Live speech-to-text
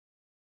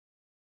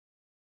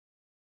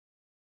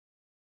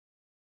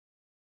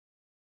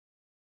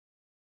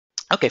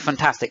Okay,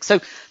 fantastic. So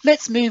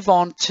let's move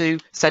on to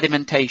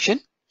sedimentation.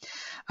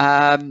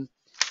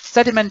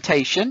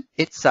 Sedimentation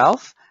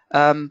itself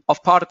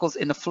of particles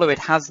in a fluid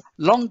has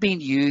long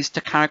been used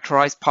to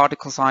characterize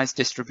particle size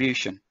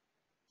distribution.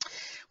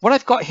 What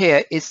I've got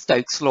here is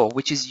Stokes Law,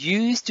 which is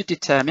used to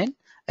determine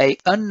an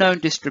unknown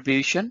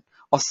distribution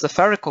of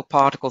spherical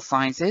particle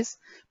sizes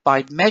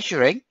by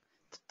measuring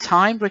the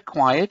time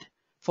required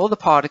for the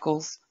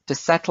particles to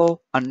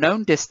settle a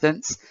known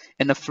distance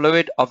in a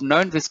fluid of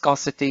known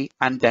viscosity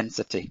and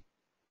density.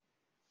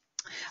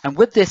 And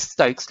with this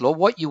Stokes Law,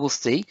 what you will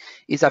see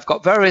is I've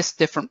got various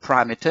different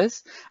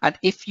parameters, and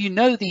if you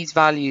know these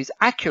values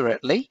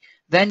accurately,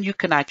 then you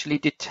can actually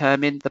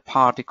determine the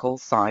particle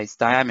size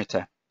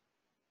diameter.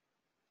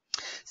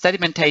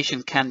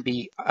 Sedimentation can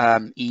be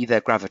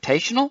either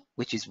gravitational,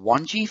 which is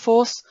 1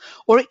 g-force,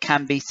 or it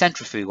can be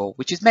centrifugal,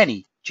 which is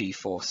many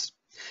g-force.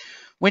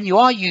 When you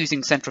are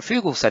using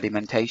centrifugal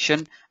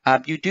sedimentation,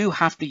 you do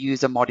have to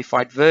use a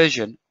modified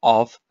version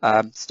of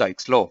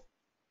Stokes Law.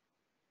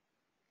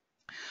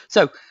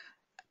 So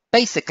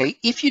basically,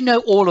 if you know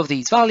all of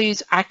these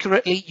values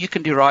accurately, you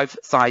can derive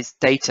size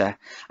data.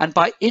 And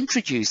by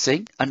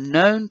introducing a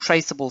known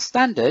traceable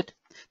standard,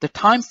 the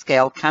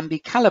timescale can be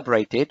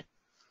calibrated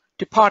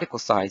to particle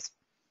size,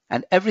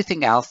 and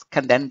everything else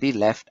can then be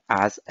left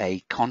as a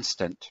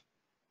constant.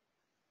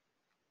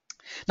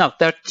 Now,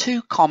 there are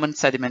two common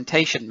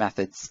sedimentation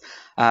methods.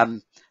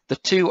 The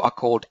two are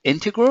called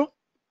integral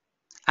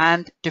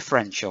and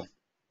differential.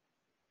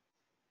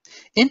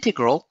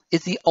 Integral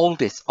is the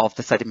oldest of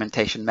the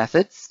sedimentation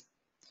methods.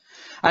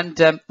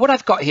 And what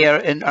I've got here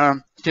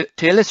to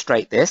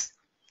illustrate this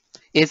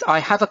is I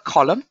have a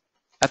column,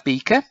 a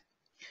beaker,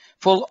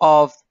 full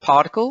of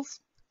particles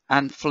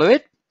and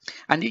fluid.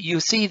 And you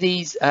see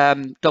these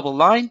double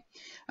line.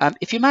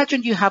 If you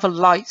imagine you have a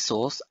light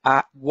source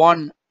at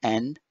one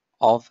end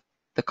of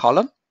the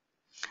column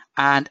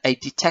and a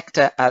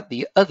detector at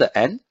the other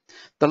end,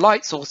 the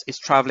light source is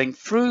traveling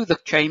through the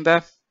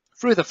chamber,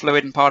 through the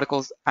fluid and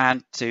particles,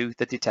 and to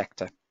the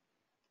detector.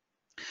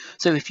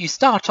 So if you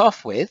start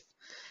off with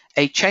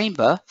a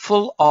chamber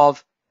full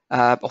of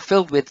or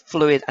filled with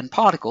fluid and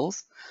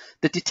particles,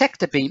 the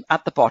detector beam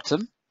at the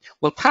bottom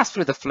will pass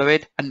through the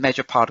fluid and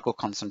measure particle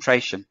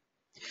concentration.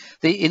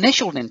 The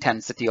initial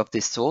intensity of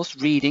this source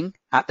reading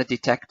at the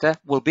detector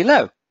will be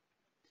low.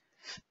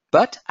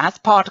 But as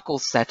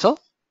particles settle,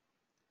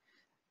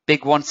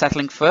 big one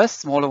settling first,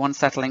 smaller one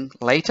settling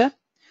later,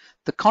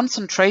 the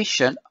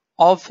concentration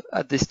of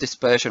this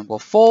dispersion will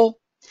fall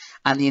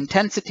and the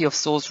intensity of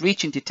source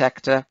reaching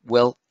detector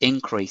will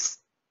increase.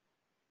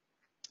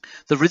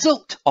 The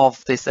result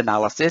of this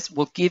analysis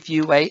will give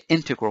you an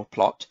integral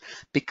plot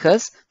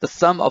because the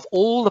sum of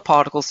all the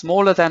particles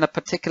smaller than a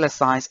particular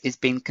size is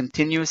being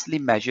continuously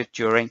measured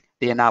during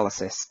the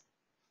analysis.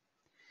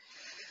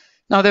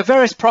 Now, there are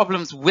various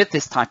problems with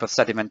this type of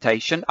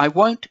sedimentation. I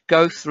won't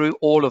go through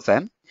all of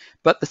them,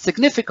 but the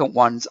significant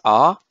ones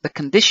are the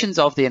conditions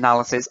of the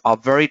analysis are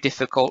very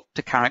difficult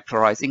to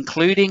characterize,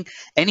 including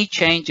any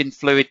change in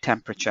fluid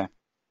temperature.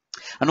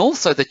 And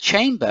also the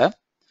chamber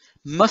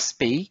must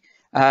be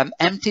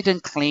emptied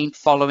and cleaned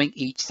following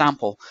each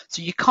sample.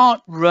 So you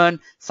can't run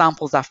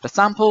samples after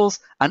samples,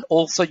 and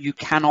also you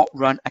cannot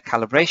run a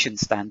calibration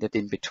standard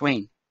in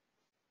between.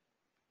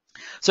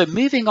 So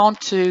moving on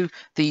to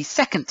the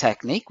second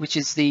technique, which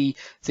is the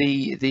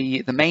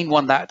main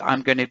one that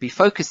I'm going to be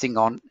focusing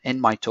on in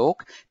my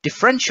talk,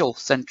 differential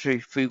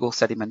centrifugal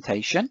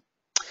sedimentation.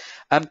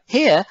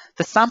 Here,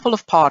 the sample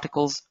of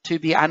particles to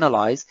be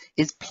analyzed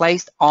is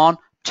placed on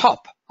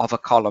top of a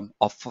column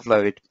of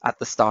fluid at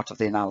the start of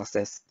the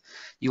analysis.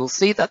 You will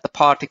see that the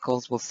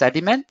particles will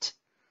sediment.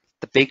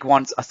 The big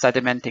ones are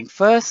sedimenting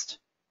first.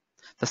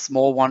 The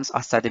small ones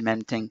are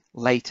sedimenting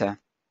later.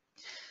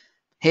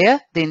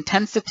 Here, the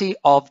intensity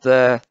of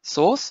the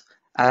source,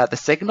 the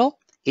signal,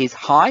 is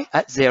high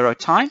at 0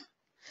 time.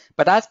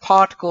 But as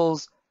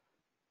particles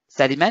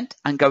sediment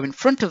and go in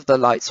front of the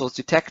light source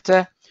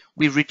detector,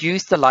 we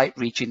reduce the light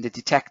reaching the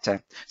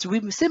detector. So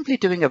we're simply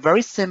doing a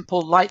very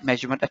simple light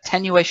measurement,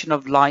 attenuation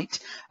of light,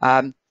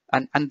 and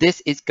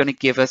this is going to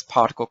give us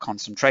particle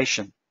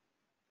concentration.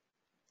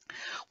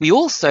 We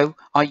also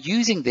are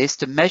using this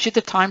to measure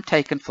the time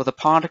taken for the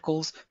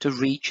particles to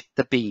reach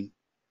the beam.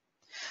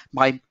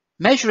 By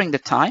measuring the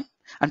time,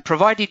 and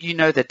provided you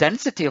know the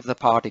density of the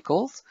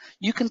particles,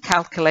 you can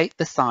calculate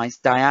the size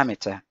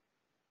diameter.